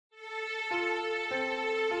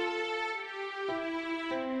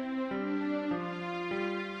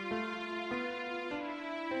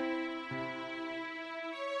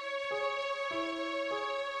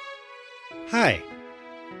Hi,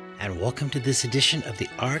 and welcome to this edition of the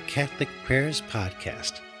Our Catholic Prayers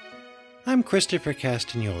podcast. I'm Christopher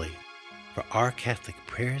Castagnoli for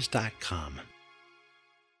OurCatholicPrayers.com.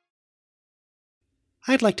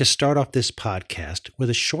 I'd like to start off this podcast with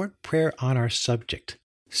a short prayer on our subject,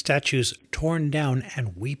 statues torn down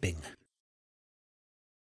and weeping.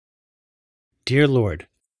 Dear Lord,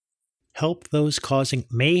 help those causing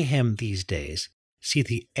mayhem these days see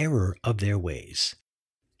the error of their ways,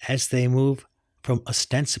 as they move from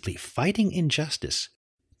ostensibly fighting injustice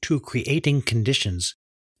to creating conditions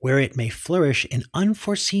where it may flourish in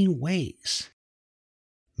unforeseen ways.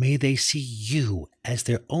 May they see you as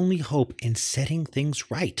their only hope in setting things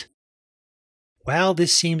right. While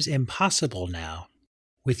this seems impossible now,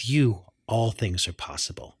 with you all things are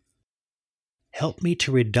possible. Help me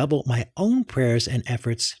to redouble my own prayers and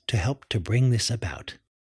efforts to help to bring this about.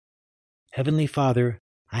 Heavenly Father,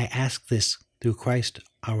 I ask this through Christ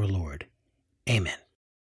our Lord. Amen.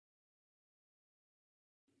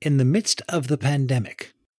 In the midst of the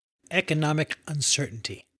pandemic, economic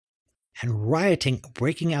uncertainty, and rioting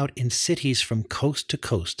breaking out in cities from coast to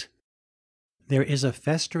coast, there is a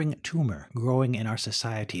festering tumor growing in our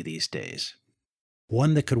society these days,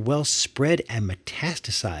 one that could well spread and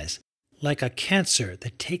metastasize like a cancer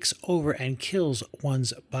that takes over and kills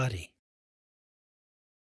one's body.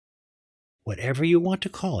 Whatever you want to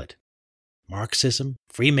call it, Marxism,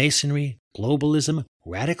 Freemasonry, globalism,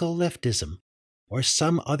 radical leftism, or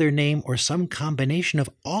some other name or some combination of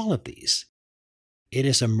all of these, it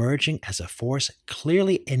is emerging as a force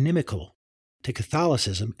clearly inimical to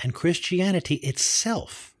Catholicism and Christianity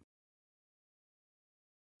itself.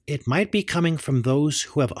 It might be coming from those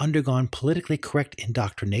who have undergone politically correct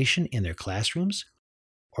indoctrination in their classrooms,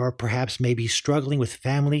 or perhaps may be struggling with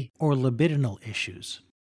family or libidinal issues.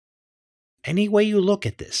 Any way you look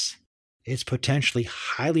at this, it's potentially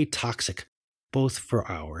highly toxic both for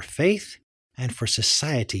our faith and for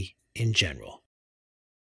society in general.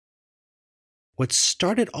 What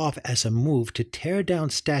started off as a move to tear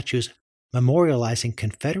down statues memorializing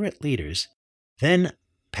Confederate leaders, then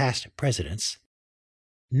past presidents,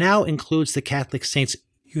 now includes the Catholic saints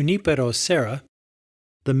Junipero Serra,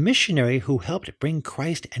 the missionary who helped bring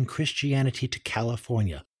Christ and Christianity to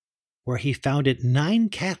California, where he founded 9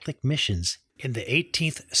 Catholic missions in the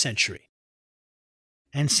 18th century,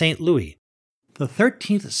 and St. Louis, the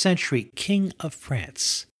 13th century King of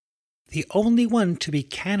France, the only one to be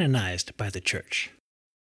canonized by the Church.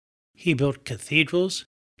 He built cathedrals,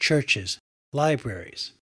 churches,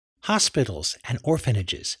 libraries, hospitals, and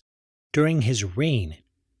orphanages during his reign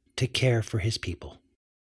to care for his people.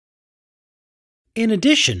 In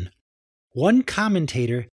addition, one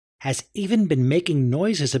commentator has even been making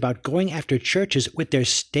noises about going after churches with their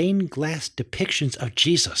stained glass depictions of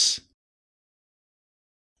Jesus.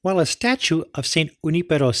 While a statue of St.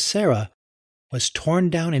 Junipero Serra was torn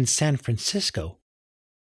down in San Francisco,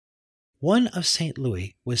 one of St.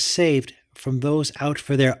 Louis was saved from those out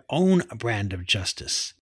for their own brand of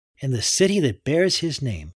justice in the city that bears his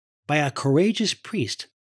name by a courageous priest,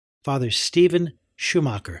 Father Stephen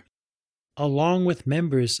Schumacher, along with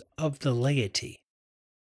members of the laity.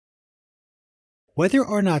 Whether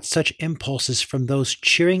or not such impulses from those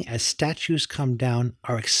cheering as statues come down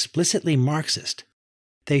are explicitly Marxist,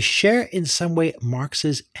 they share in some way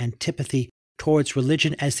Marx's antipathy towards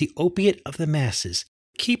religion as the opiate of the masses,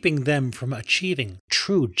 keeping them from achieving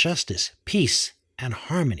true justice, peace, and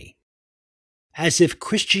harmony. As if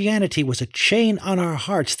Christianity was a chain on our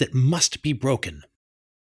hearts that must be broken.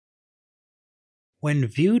 When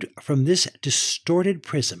viewed from this distorted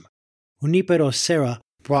prism, Junipero Serra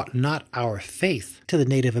brought not our faith to the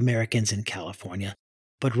Native Americans in California,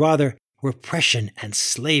 but rather repression and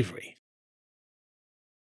slavery.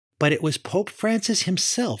 But it was Pope Francis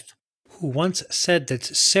himself who once said that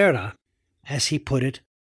Serra, as he put it,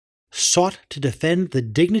 sought to defend the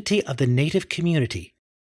dignity of the native community,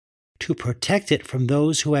 to protect it from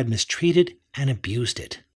those who had mistreated and abused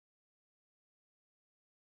it.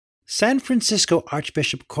 San Francisco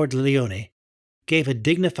Archbishop Cordileone gave a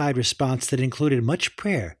dignified response that included much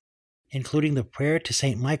prayer, including the prayer to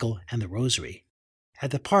St. Michael and the Rosary,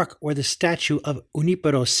 at the park where the statue of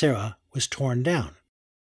Junipero Serra was torn down.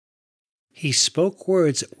 He spoke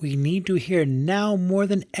words we need to hear now more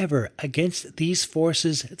than ever against these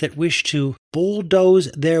forces that wish to bulldoze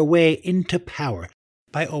their way into power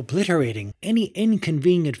by obliterating any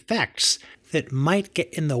inconvenient facts that might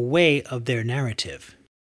get in the way of their narrative.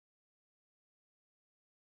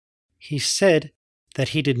 He said that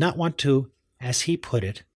he did not want to, as he put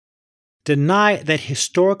it, deny that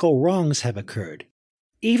historical wrongs have occurred,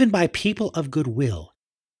 even by people of goodwill,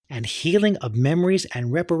 and healing of memories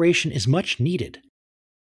and reparation is much needed.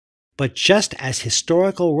 But just as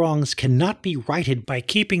historical wrongs cannot be righted by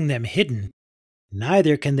keeping them hidden,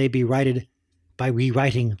 neither can they be righted by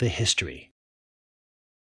rewriting the history.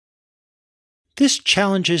 This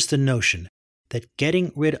challenges the notion that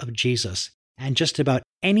getting rid of Jesus and just about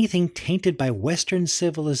anything tainted by Western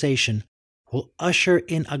civilization will usher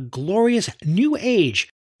in a glorious new age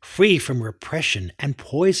free from repression and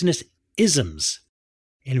poisonous isms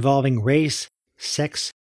involving race,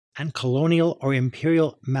 sex, and colonial or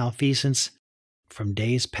imperial malfeasance from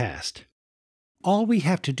days past. All we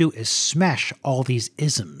have to do is smash all these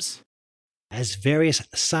isms, as various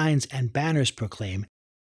signs and banners proclaim,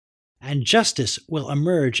 and justice will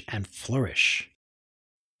emerge and flourish.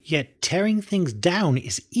 Yet tearing things down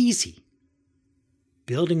is easy.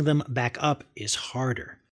 Building them back up is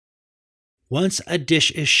harder. Once a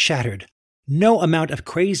dish is shattered, no amount of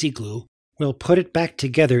crazy glue will put it back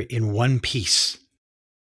together in one piece.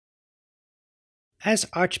 As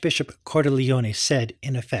Archbishop Cordileone said,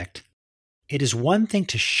 in effect, it is one thing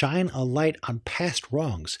to shine a light on past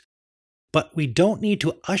wrongs, but we don't need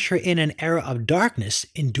to usher in an era of darkness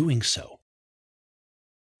in doing so.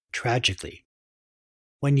 Tragically,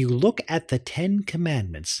 when you look at the Ten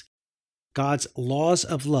Commandments, God's laws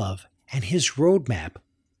of love, and His roadmap,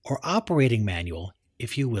 or operating manual,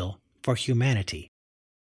 if you will, for humanity,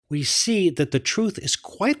 we see that the truth is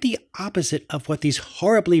quite the opposite of what these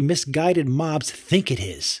horribly misguided mobs think it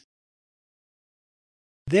is.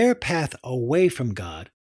 Their path away from God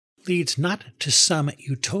leads not to some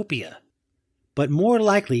utopia, but more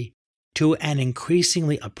likely to an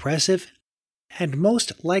increasingly oppressive and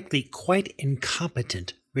most likely quite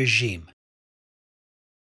incompetent regime.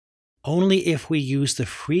 Only if we use the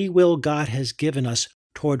free will God has given us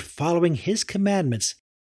toward following His commandments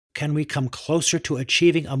can we come closer to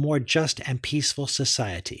achieving a more just and peaceful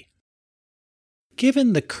society.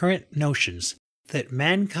 Given the current notions that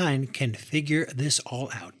mankind can figure this all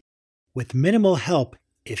out, with minimal help,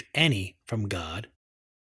 if any, from God,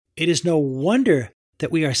 it is no wonder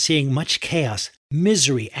that we are seeing much chaos,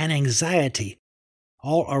 misery, and anxiety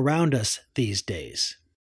all around us these days.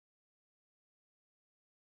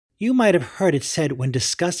 You might have heard it said when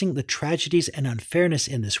discussing the tragedies and unfairness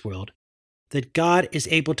in this world that God is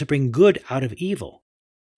able to bring good out of evil.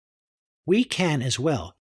 We can as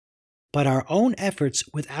well, but our own efforts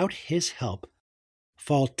without His help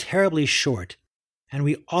fall terribly short, and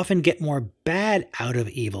we often get more bad out of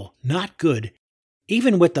evil, not good,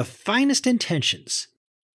 even with the finest intentions.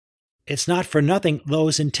 It's not for nothing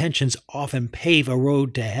those intentions often pave a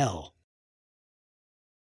road to hell.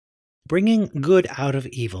 Bringing good out of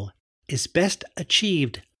evil is best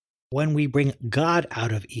achieved when we bring God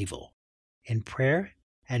out of evil, in prayer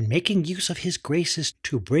and making use of His graces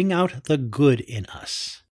to bring out the good in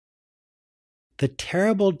us. The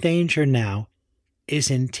terrible danger now is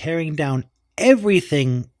in tearing down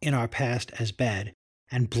everything in our past as bad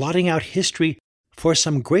and blotting out history for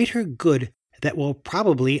some greater good that will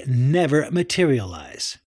probably never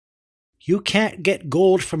materialize. You can't get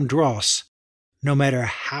gold from dross, no matter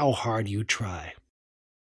how hard you try.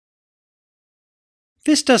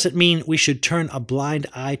 This doesn't mean we should turn a blind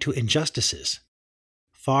eye to injustices.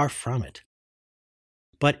 Far from it.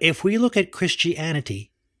 But if we look at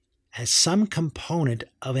Christianity as some component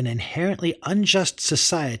of an inherently unjust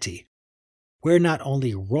society, we're not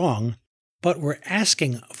only wrong, but we're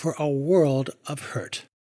asking for a world of hurt,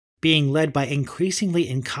 being led by increasingly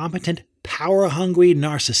incompetent, power-hungry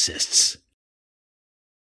narcissists.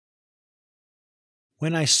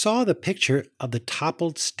 When I saw the picture of the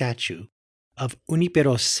toppled statue of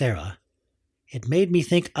Junipero Serra, it made me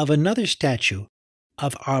think of another statue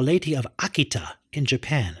of Our Lady of Akita in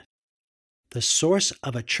Japan, the source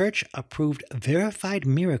of a church-approved verified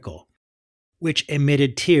miracle, which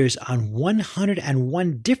emitted tears on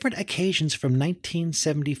 101 different occasions from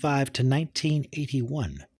 1975 to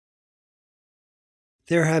 1981.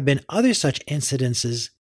 There have been other such incidences,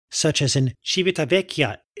 such as in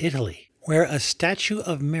Civitavecchia, Italy, where a statue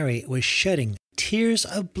of Mary was shedding tears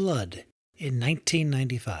of blood in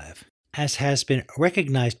 1995, as has been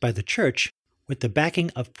recognized by the Church with the backing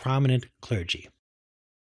of prominent clergy.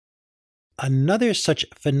 Another such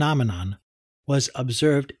phenomenon was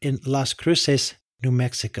observed in Las Cruces, New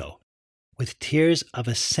Mexico, with tears of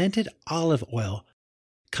a scented olive oil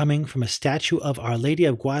coming from a statue of Our Lady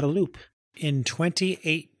of Guadalupe in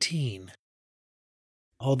 2018,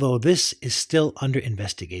 although this is still under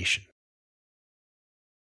investigation.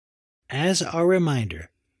 As a reminder,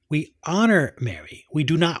 we honor Mary, we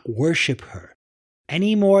do not worship her,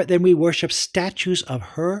 any more than we worship statues of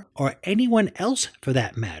her or anyone else for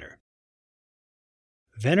that matter.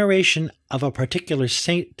 veneration of a particular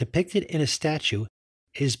saint depicted in a statue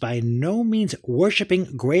is by no means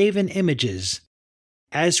worshiping graven images,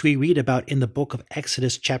 as we read about in the book of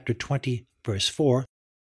Exodus chapter 20, verse 4,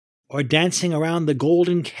 or dancing around the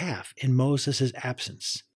golden calf in Moses'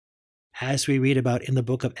 absence, as we read about in the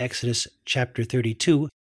book of Exodus chapter 32,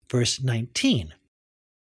 verse 19.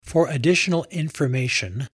 For additional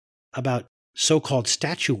information about so-called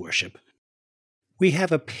statue worship, we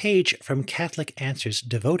have a page from Catholic Answers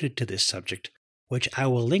devoted to this subject, which I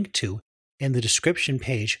will link to in the description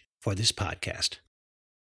page for this podcast.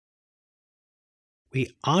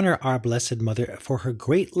 We honor our Blessed Mother for her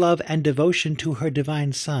great love and devotion to her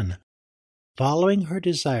Divine Son, following her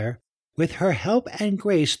desire with her help and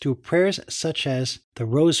grace through prayers such as the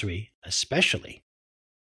Rosary especially,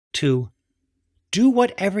 to do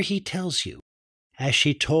whatever he tells you, as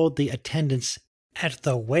she told the attendants at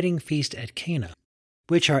the wedding feast at Cana,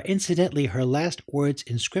 which are incidentally her last words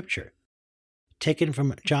in Scripture, taken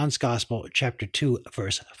from John's Gospel, chapter 2,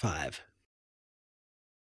 verse 5.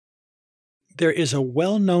 There is a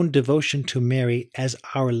well-known devotion to Mary as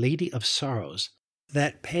Our Lady of Sorrows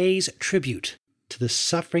that pays tribute to the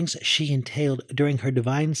sufferings she entailed during her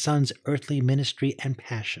Divine Son's earthly ministry and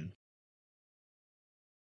passion.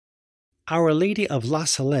 Our Lady of La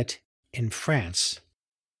Salette in France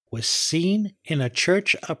was seen in a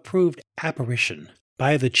church-approved apparition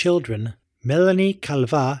by the children Melanie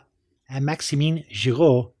Calvat and Maximine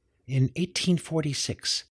Giraud in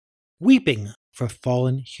 1846, weeping for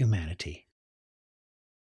fallen humanity.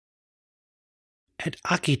 At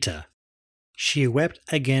Akita, she wept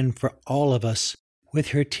again for all of us, with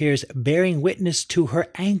her tears bearing witness to her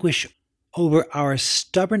anguish over our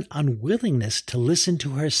stubborn unwillingness to listen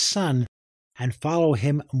to her Son and follow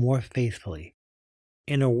him more faithfully,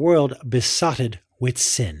 in a world besotted with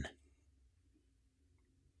sin.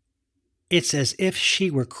 It's as if she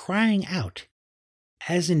were crying out,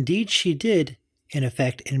 as indeed she did, in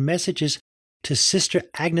effect, in messages to Sister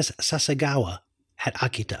Agnes Sasagawa at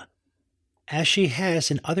Akita, as she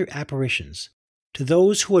has in other apparitions, to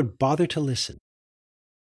those who would bother to listen.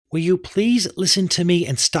 Will you please listen to me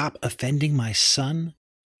and stop offending my Son?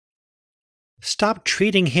 Stop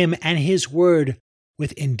treating him and his word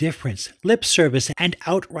with indifference, lip service, and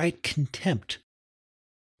outright contempt.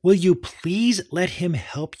 Will you please let him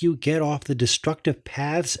help you get off the destructive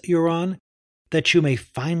paths you're on, that you may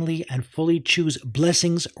finally and fully choose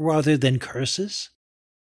blessings rather than curses?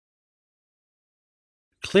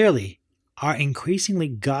 Clearly, our increasingly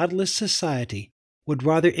godless society would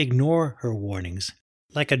rather ignore her warnings,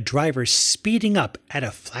 like a driver speeding up at a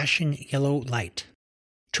flashing yellow light,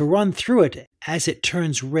 to run through it as it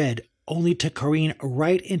turns red, only to careen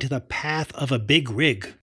right into the path of a big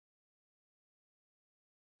rig.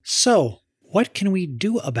 So, what can we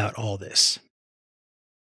do about all this?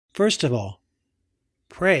 First of all,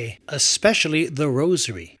 pray, especially the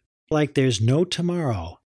Rosary, like there's no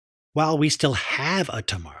tomorrow, while we still have a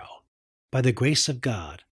tomorrow, by the grace of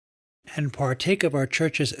God, and partake of our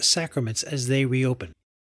Church's sacraments as they reopen,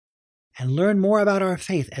 and learn more about our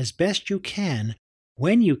faith as best you can,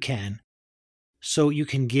 when you can, so you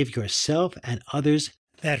can give yourself and others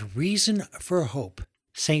that reason for hope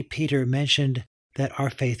St. Peter mentioned that our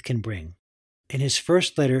faith can bring, in his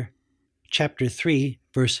first letter, chapter 3,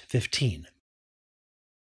 verse 15.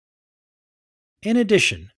 In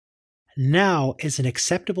addition, now is an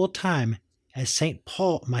acceptable time, as St.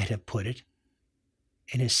 Paul might have put it,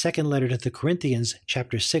 in his second letter to the Corinthians,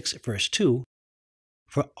 chapter 6, verse 2,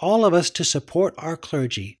 for all of us to support our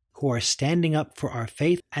clergy who are standing up for our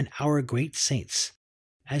faith and our great saints,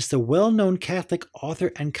 as the well-known Catholic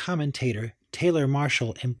author and commentator Taylor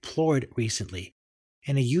Marshall implored recently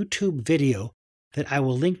in a YouTube video that I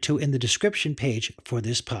will link to in the description page for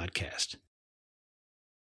this podcast.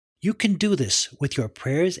 You can do this with your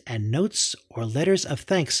prayers and notes or letters of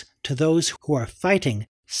thanks to those who are fighting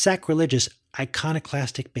sacrilegious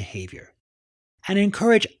iconoclastic behavior, and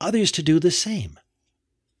encourage others to do the same.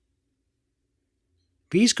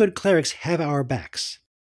 These good clerics have our backs.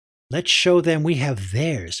 Let's show them we have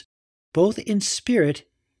theirs, both in spirit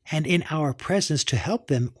and in our presence, to help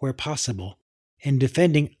them where possible in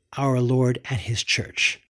defending our Lord and His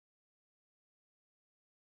Church.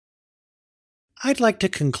 I'd like to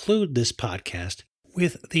conclude this podcast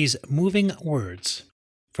with these moving words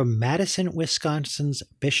from Madison, Wisconsin's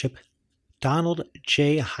Bishop Donald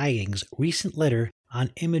J. Hying's recent letter on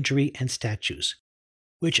imagery and statues,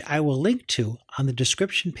 which I will link to on the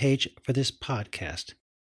description page for this podcast,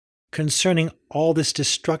 concerning all this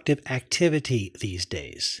destructive activity these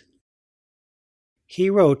days. He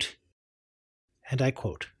wrote, and I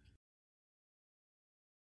quote,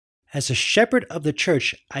 As a shepherd of the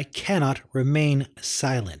church, I cannot remain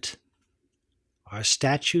silent. Our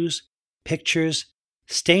statues, pictures,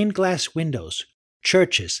 stained glass windows,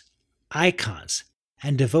 churches, icons,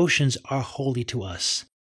 and devotions are holy to us.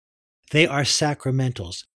 They are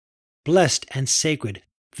sacramentals, blessed and sacred,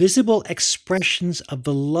 visible expressions of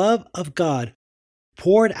the love of God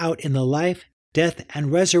poured out in the life, death,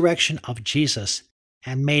 and resurrection of Jesus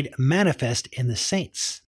and made manifest in the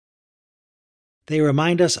saints. They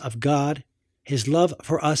remind us of God, His love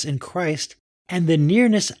for us in Christ, and the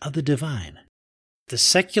nearness of the divine. The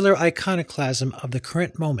secular iconoclasm of the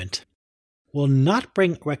current moment will not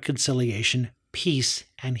bring reconciliation, peace,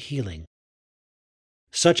 and healing.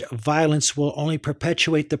 Such violence will only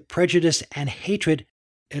perpetuate the prejudice and hatred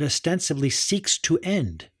it ostensibly seeks to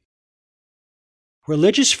end.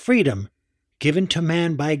 Religious freedom, given to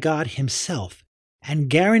man by God Himself and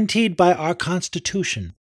guaranteed by our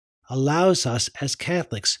Constitution, allows us as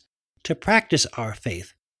Catholics to practice our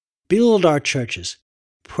faith, build our churches,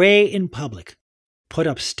 pray in public, put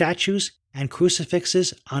up statues and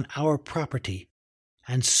crucifixes on our property,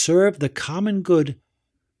 and serve the common good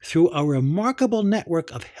through a remarkable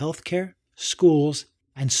network of healthcare, schools,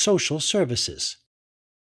 and social services.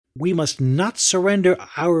 We must not surrender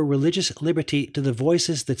our religious liberty to the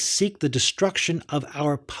voices that seek the destruction of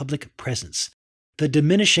our public presence, the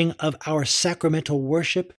diminishing of our sacramental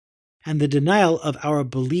worship, and the denial of our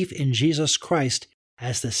belief in Jesus Christ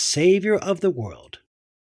as the Savior of the world.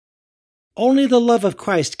 Only the love of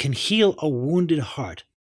Christ can heal a wounded heart,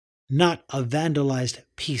 not a vandalized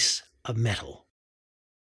piece of metal.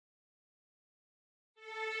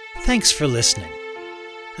 Thanks for listening.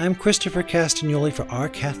 I'm Christopher Castagnoli for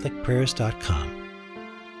OurCatholicPrayers.com.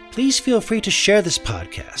 Please feel free to share this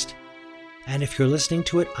podcast. And if you're listening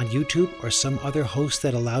to it on YouTube or some other host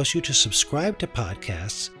that allows you to subscribe to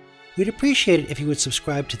podcasts, we'd appreciate it if you would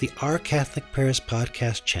subscribe to the Our Catholic Prayers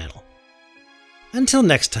podcast channel. Until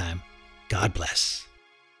next time, God bless.